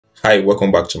Hi,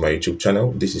 welcome back to my YouTube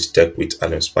channel. This is Tech with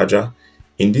Alan Spaja.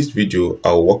 In this video,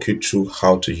 I'll walk you through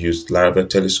how to use Laravel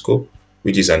Telescope,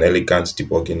 which is an elegant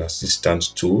debugging assistance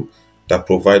tool that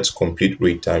provides complete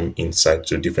real-time insight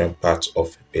to different parts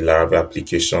of a Laravel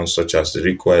application, such as the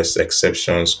requests,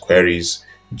 exceptions, queries,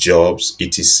 jobs,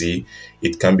 etc.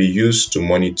 It can be used to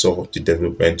monitor the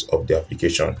development of the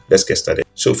application. Let's get started.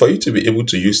 So for you to be able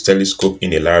to use Telescope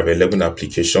in a Laravel 11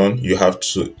 application, you have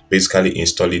to basically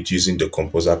install it using the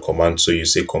composer command. So you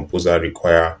say composer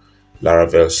require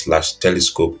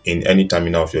Laravel/telescope in any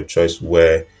terminal of your choice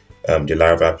where the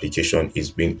Laravel application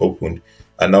is being opened.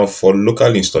 And now for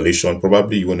local installation,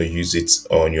 probably you want to use it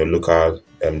on your local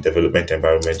development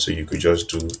environment. So you could just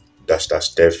do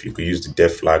 --dev. You could use the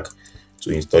dev flag to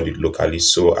install it locally.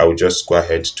 So I will just go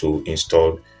ahead to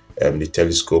install the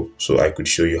Telescope so I could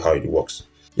show you how it works.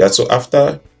 Yeah, so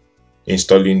after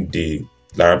installing the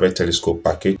Laravel Telescope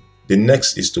package, the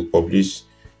next is to publish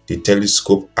the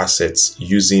Telescope assets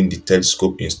using the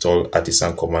Telescope install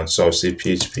artisan command. So I'll say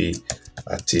php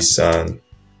artisan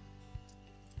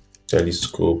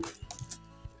Telescope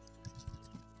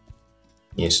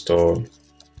install,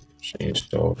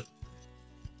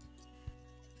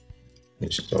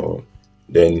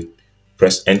 then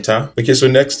press enter. Okay, so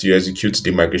next you execute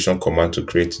the migration command to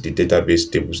create the database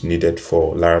tables needed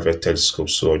for Laravel Telescope.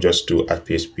 So I'll just do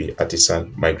php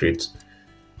artisan migrate.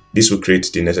 This will create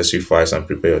the necessary files and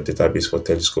prepare your database for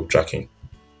Telescope tracking.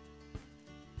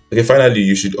 Okay, finally,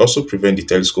 you should also prevent the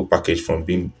Telescope package from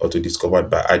being auto-discovered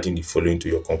by adding the following to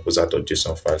your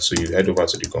composer.json file. So you head over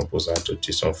to the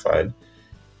composer.json file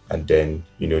and then,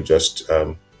 just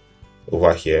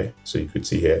over here. So you could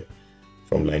see here,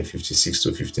 from line 56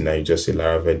 to 59, you just say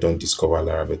Laravel don't discover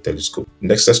Laravel Telescope.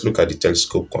 Next, let's look at the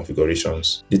Telescope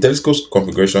configurations. The Telescope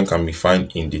configuration can be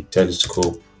found in the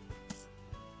telescope.php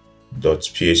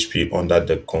under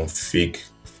the config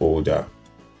folder.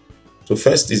 So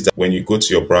first is that when you go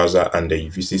to your browser and then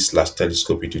you visit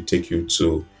 /telescope, it will take you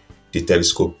to the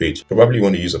Telescope page. Probably you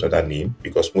want to use another name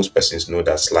because most persons know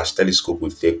that /telescope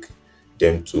will take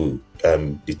them to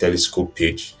the Telescope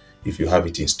page if you have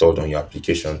it installed on your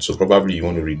application. So probably you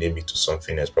want to rename it to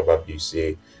something else. Probably you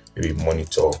say maybe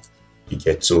monitor. You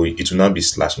get, so it will now be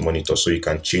 /monitor. So you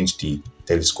can change the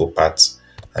Telescope path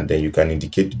and then you can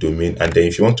indicate the domain. And then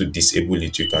if you want to disable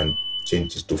it, you can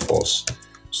change it to false.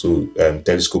 So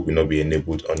Telescope will not be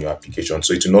enabled on your application.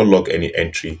 So it will not log any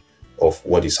entry of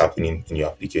what is happening in your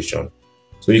application.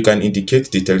 So you can indicate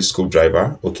the Telescope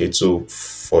driver. Okay, so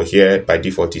for here, by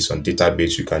default, it's on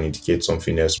database. You can indicate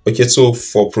something else. Okay, so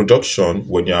for production,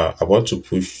 when you're about to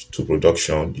push to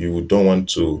production, you don't want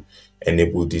to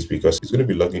enable this because it's going to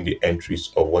be logging the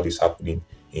entries of what is happening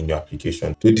in your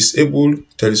application. To disable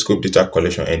Telescope data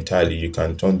collection entirely, you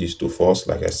can turn this to false,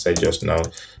 like I said just now.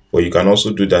 But you can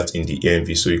also do that in the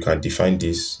env. So you can define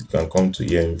this. You can come to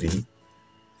env,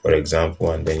 for example,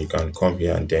 and then you can come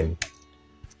here and then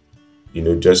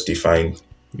just define,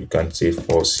 you can say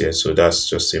false here. So that's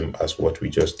just same as what we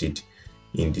just did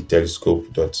in the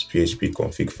telescope.php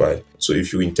config file. So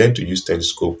if you intend to use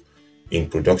Telescope in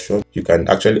production, you can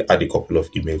actually add a couple of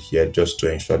emails here just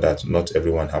to ensure that not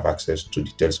everyone have access to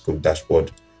the Telescope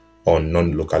dashboard on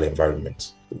non-local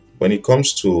environments. When it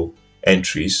comes to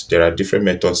entries, there are different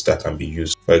methods that can be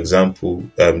used. For example,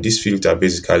 this filter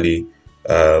basically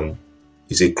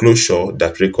is a closure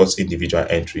that records individual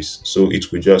entries. So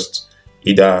it will just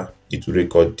either it will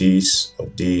record this or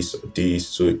this or this.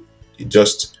 So it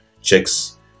just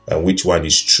checks which one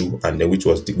is true and then which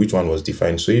one was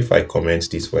defined. So if I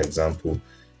comment this, for example,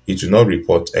 it will not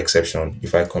report exception.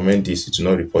 If I comment this, it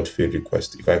will not report failed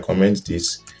request. If I comment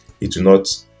this, it will not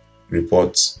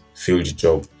report failed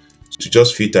job. To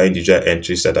just filter individual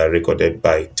entries that are recorded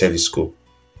by Telescope.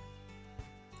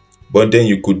 But then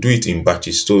you could do it in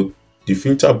batches. So the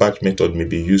filter batch method may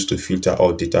be used to filter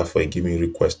all data for a given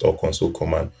request or console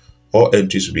command. All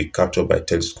entries will be captured by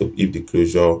Telescope if the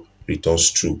closure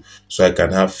returns true. So I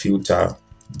can have filter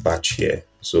batch here.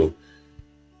 So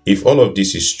if all of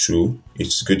this is true,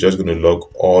 it's just going to log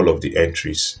all of the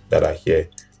entries that are here.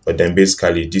 But then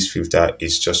basically this filter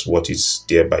is just what is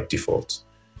there by default.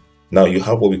 Now you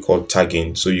have what we call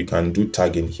tagging. So you can do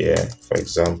tagging here, for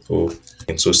example.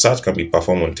 And so search can be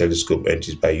performed on Telescope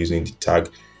entries by using the tag.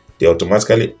 They are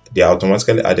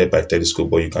automatically added by Telescope,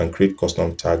 but you can create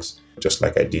custom tags just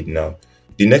like I did now.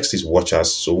 The next is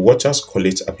watchers. So watchers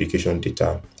collect application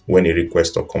data when a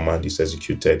request or command is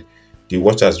executed. The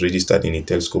watchers registered in a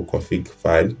Telescope config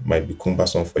file might be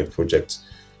cumbersome for a project.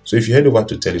 So if you head over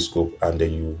to Telescope and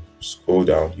then you scroll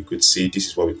down, you could see this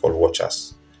is what we call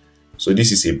watchers. So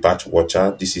this is a batch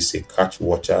watcher. This is a catch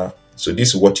watcher. So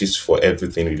this watches for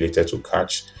everything related to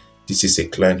catch. This is a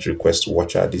client request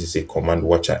watcher. This is a command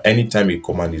watcher. Anytime a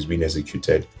command is being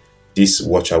executed, this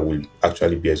watcher will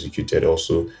actually be executed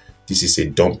also. This is a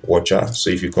dump watcher. So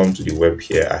if you come to the web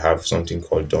here, I have something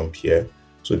called dump here.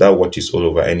 So that watches all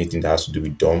over anything that has to do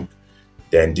with dump.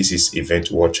 Then this is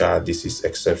event watcher. This is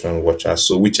exception watcher.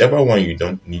 So whichever one you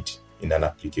don't need in an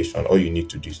application, all you need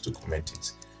to do is to comment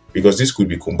it, because this could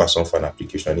be cumbersome for an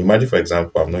application. Imagine, for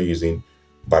example, I'm not using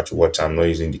batch watcher, I'm not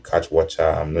using the catch watcher,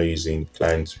 I'm not using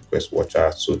client request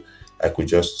watcher. So I could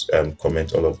just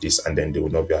comment all of this and then they will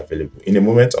not be available. In a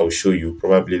moment, I'll show you,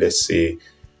 probably, let's say,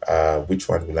 which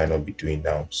one will I not be doing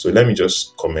now? So let me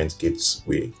just comment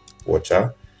gateway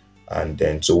watcher. And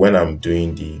then, so when I'm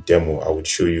doing the demo, I would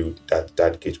show you that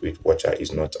that gateway watcher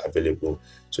is not available.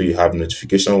 So you have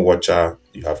notification watcher,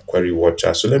 you have query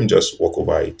watcher. So let me just walk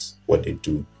over it, what they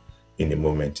do in a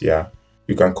moment. Yeah,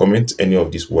 you can comment any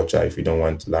of this watcher if you don't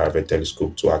want Laravel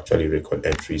Telescope to actually record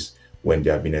entries when they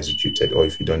have been executed, or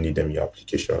if you don't need them in your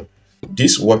application.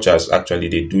 These watchers actually,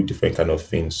 they do different kind of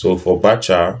things. So for batch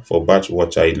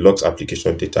watcher, it logs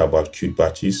application data about queued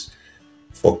batches.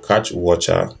 For catch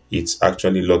watcher, it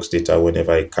actually logs data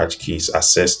whenever a catch key is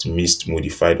accessed, missed,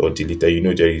 modified, or deleted. You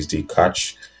know, there is the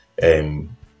catch.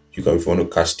 You can, if you want to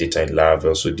catch data in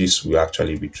Laravel, so this will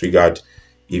actually be triggered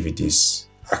if it is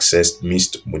accessed,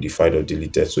 missed, modified, or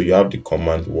deleted. So you have the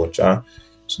command watcher.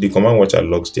 So the command watcher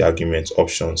logs the arguments,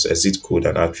 options, exit code,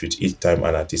 and attribute each time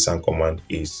an artisan command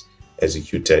is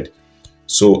executed.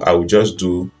 So I will just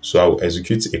do, so I will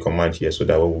execute a command here so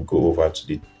that when we go over to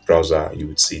the browser, you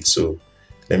would see it. So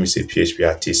let me say PHP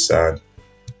artisan.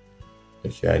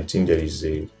 Okay, I think there is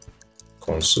a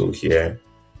console here.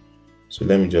 So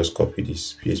let me just copy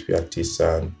this PHP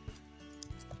artisan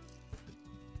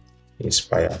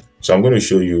inspire. So I'm going to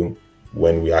show you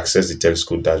when we access the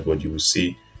Telescope dashboard, you will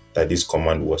see that this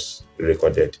command was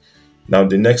recorded. Now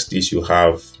the next is you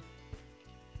have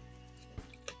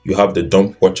the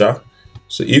dump watcher.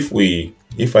 So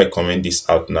if I comment this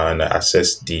out now and I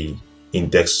access the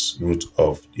index route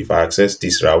of, if I access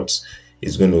this route,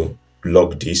 it's going to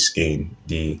log this in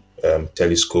the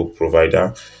Telescope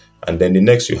provider. And then the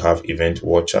next you have event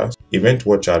watcher. Event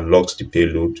watcher logs the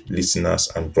payload, listeners,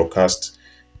 and broadcast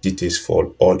details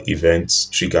for all events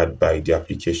triggered by the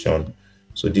application.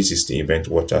 So this is the event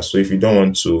watcher. So if you don't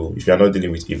want to, if you are not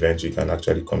dealing with events, you can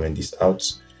actually comment this out.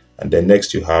 And then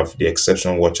next you have the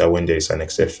exception watcher when there is an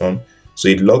exception. So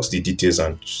it logs the details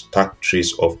and stack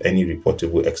trace of any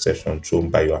reportable exception thrown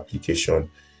by your application.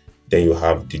 Then you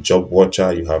have the job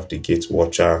watcher, you have the gate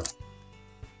watcher.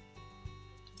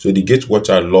 So the gate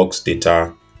watcher logs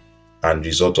data and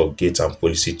result of gate and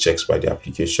policy checks by the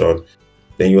application.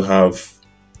 Then you have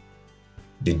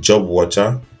the job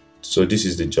watcher. So this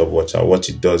is the job watcher. What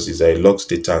it does is that it logs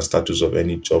data and status of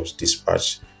any jobs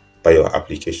dispatched by your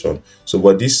application. So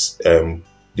but this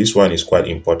one is quite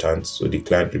important. So the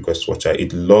client request watcher,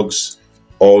 it logs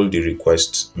all the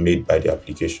requests made by the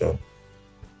application.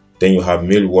 Then you have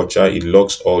mail watcher, it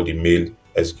logs all the mail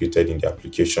executed in the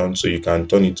application. So you can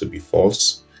turn it to be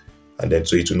false, and then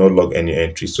so it will not log any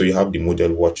entry. So you have the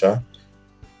model watcher.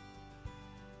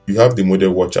 You have the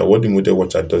model watcher. What the model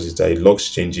watcher does is that it logs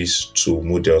changes to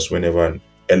models whenever an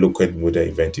eloquent model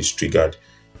event is triggered.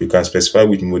 You can specify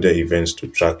which model events to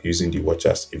track using the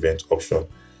watcher's event option.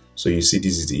 So you see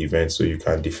this is the event, so you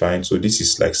can define. So this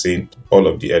is like saying all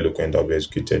of the eloquent that will be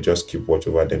executed, just keep watch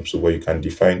over them. So where you can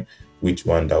define which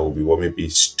one that will be, what maybe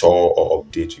store or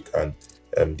update, you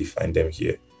can define them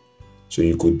here. So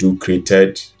you could do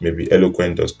created, maybe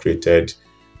eloquent.created,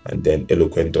 and then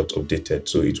eloquent.updated.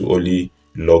 So it will only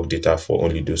log data for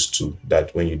only those two,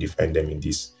 that when you define them in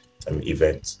this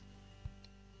event.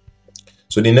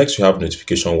 So the next you have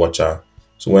notification watcher.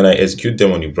 So when I execute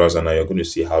them on the browser now, you're going to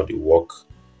see how they work.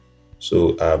 So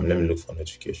let me look for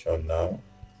notification now.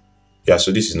 Yeah,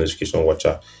 so this is notification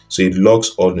watcher. So it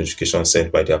logs all notifications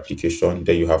sent by the application.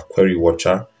 Then you have query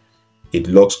watcher. It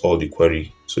logs all the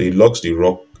query. So it logs the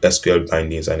raw SQL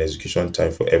bindings and execution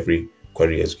time for every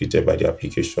query executed by the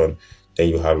application. Then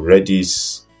you have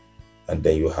Redis, and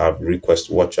then you have request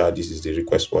watcher. This is the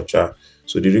request watcher.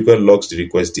 So the request logs the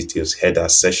request details, header,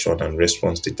 session, and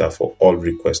response data for all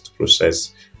requests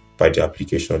processed by the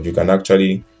application. You can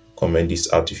actually comment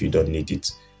this out if you don't need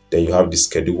it. Then you have the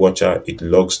schedule watcher. It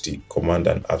logs the command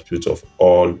and output of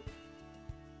all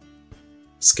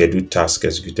scheduled tasks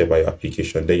executed by your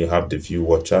application. Then you have the view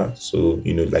watcher. So,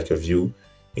 you know, like a view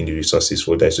in the resources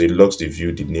folder. So it logs the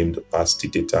view, the name, the paths, the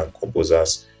data, and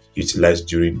composers utilized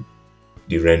during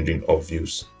the rendering of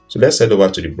views. So let's head over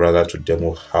to the browser to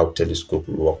demo how Telescope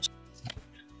works.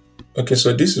 Okay,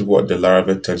 so this is what the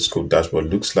Laravel Telescope dashboard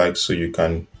looks like. So you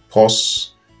can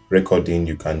pause recording,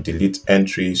 you can delete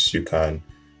entries, you can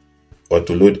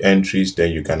auto load entries,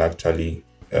 then you can actually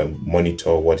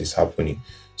monitor what is happening.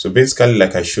 So basically,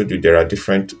 like I showed you, there are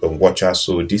different watchers.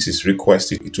 So this is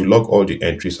request, it will log all the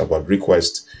entries about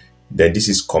request. Then this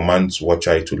is commands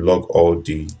watcher, it will log all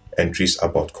the entries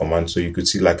about command. So you could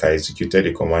see like I executed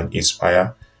a command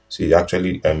inspire, so it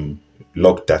actually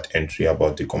logged that entry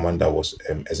about the command that was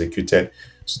executed.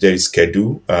 So there is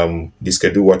schedule, the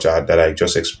schedule watcher that I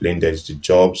just explained. There is the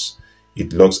jobs,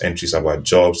 it logs entries about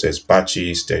jobs, there's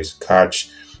batches, there's catch.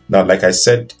 Now, like I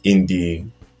said in the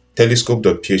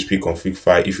telescope.php config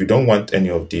file, if you don't want any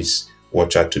of this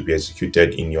watcher to be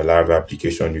executed in your Laravel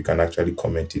application, you can actually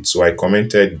comment it. So I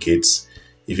commented gates.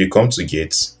 If you come to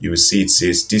gates, you will see it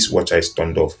says this watcher is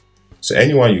turned off. So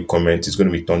anyone you comment is going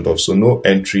to be turned off. So no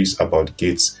entries about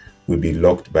gates will be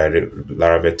logged by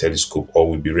Laravel Telescope or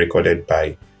will be recorded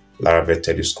by Laravel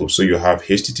Telescope. So you have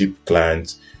HTTP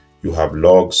clients, you have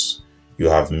logs, you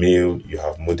have mail, you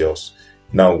have models.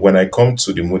 Now, when I come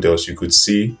to the models, you could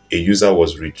see a user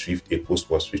was retrieved, a post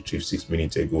was retrieved 6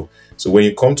 minutes ago. So when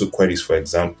you come to queries, for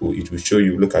example, it will show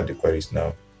you, look at the queries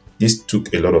now. This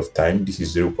took a lot of time. This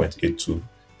is 0.82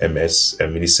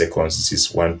 milliseconds. This is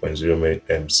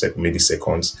 1.0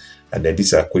 milliseconds. And then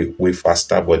these are way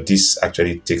faster, but this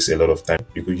actually takes a lot of time.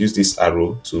 You could use this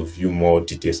arrow to view more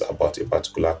details about a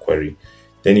particular query.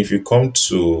 Then if you come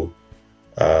to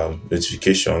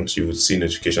notifications, you will see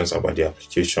notifications about the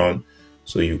application.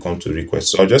 So you come to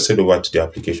request. So I'll just head over to the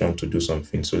application to do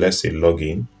something. So let's say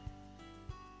login.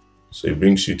 So it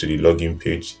brings you to the login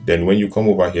page. Then when you come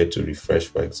over here to refresh,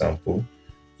 for example,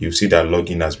 you see that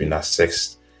login has been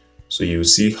accessed. So you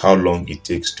see how long it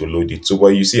takes to load it. So what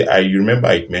you see, you remember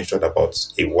I mentioned about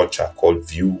a watcher called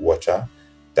view watcher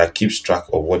that keeps track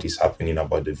of what is happening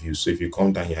about the views. So if you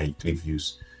come down here and you click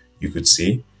views, you could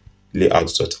see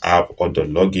layouts.app or the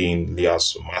login,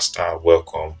 layouts master,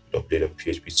 welcome, update of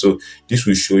PHP. So this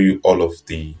will show you all of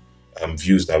the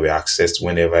views that were accessed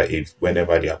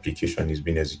whenever the application is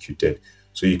being executed.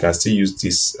 So you can still use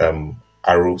this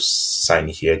arrow sign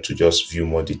here to just view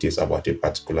more details about a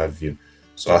particular view.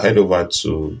 So I'll head over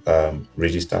to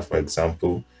register, for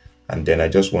example, and then I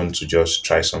just want to just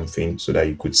try something so that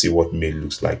you could see what mail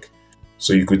looks like.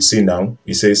 So you could see now,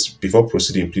 it says, before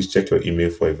proceeding, please check your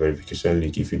email for a verification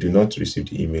link. If you do not receive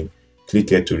the email, click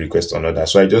here to request another.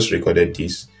 So I just recorded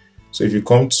this. So if you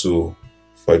come to,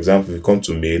 for example, if you come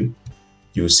to mail,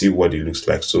 you'll see what it looks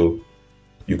like. So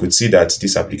you could see that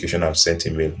this application has sent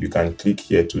a mail. You can click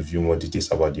here to view more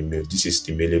details about the mail. This is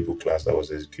the mailable class that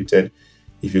was executed.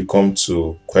 If you come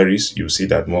to queries, you'll see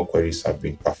that more queries have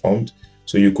been performed.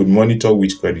 So you could monitor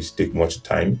which queries take much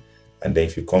time. And then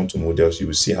if you come to models, you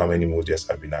will see how many models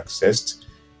have been accessed.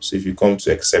 So if you come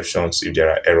to exceptions, if there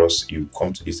are errors, you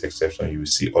come to this exception, you will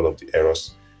see all of the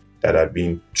errors that are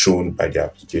being thrown by the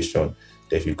application.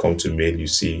 Then if you come to mail, you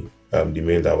see the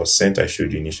mail that was sent. I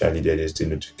showed you initially there is the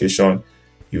notification.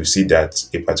 You see that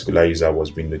a particular user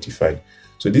was being notified.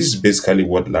 So this is basically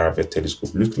what Laravel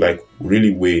Telescope looks like.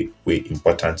 Really way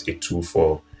important, a tool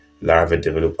for Laravel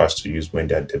developers to use when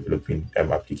they're developing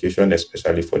application,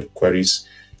 especially for the queries.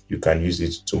 You can use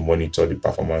it to monitor the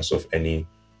performance of any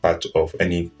part of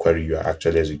any query you are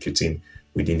actually executing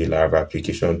within the Laravel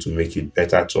application to make it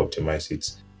better, to optimize it.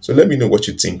 So let me know what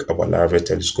you think about Laravel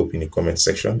Telescope in the comment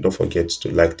section. Don't forget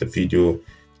to like the video,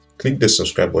 click the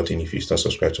subscribe button if you still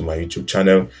subscribe to my YouTube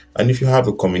channel. And if you have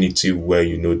a community where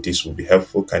you know this will be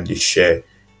helpful, kindly share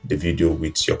the video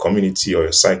with your community or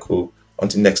your cycle.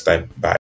 Until next time, bye.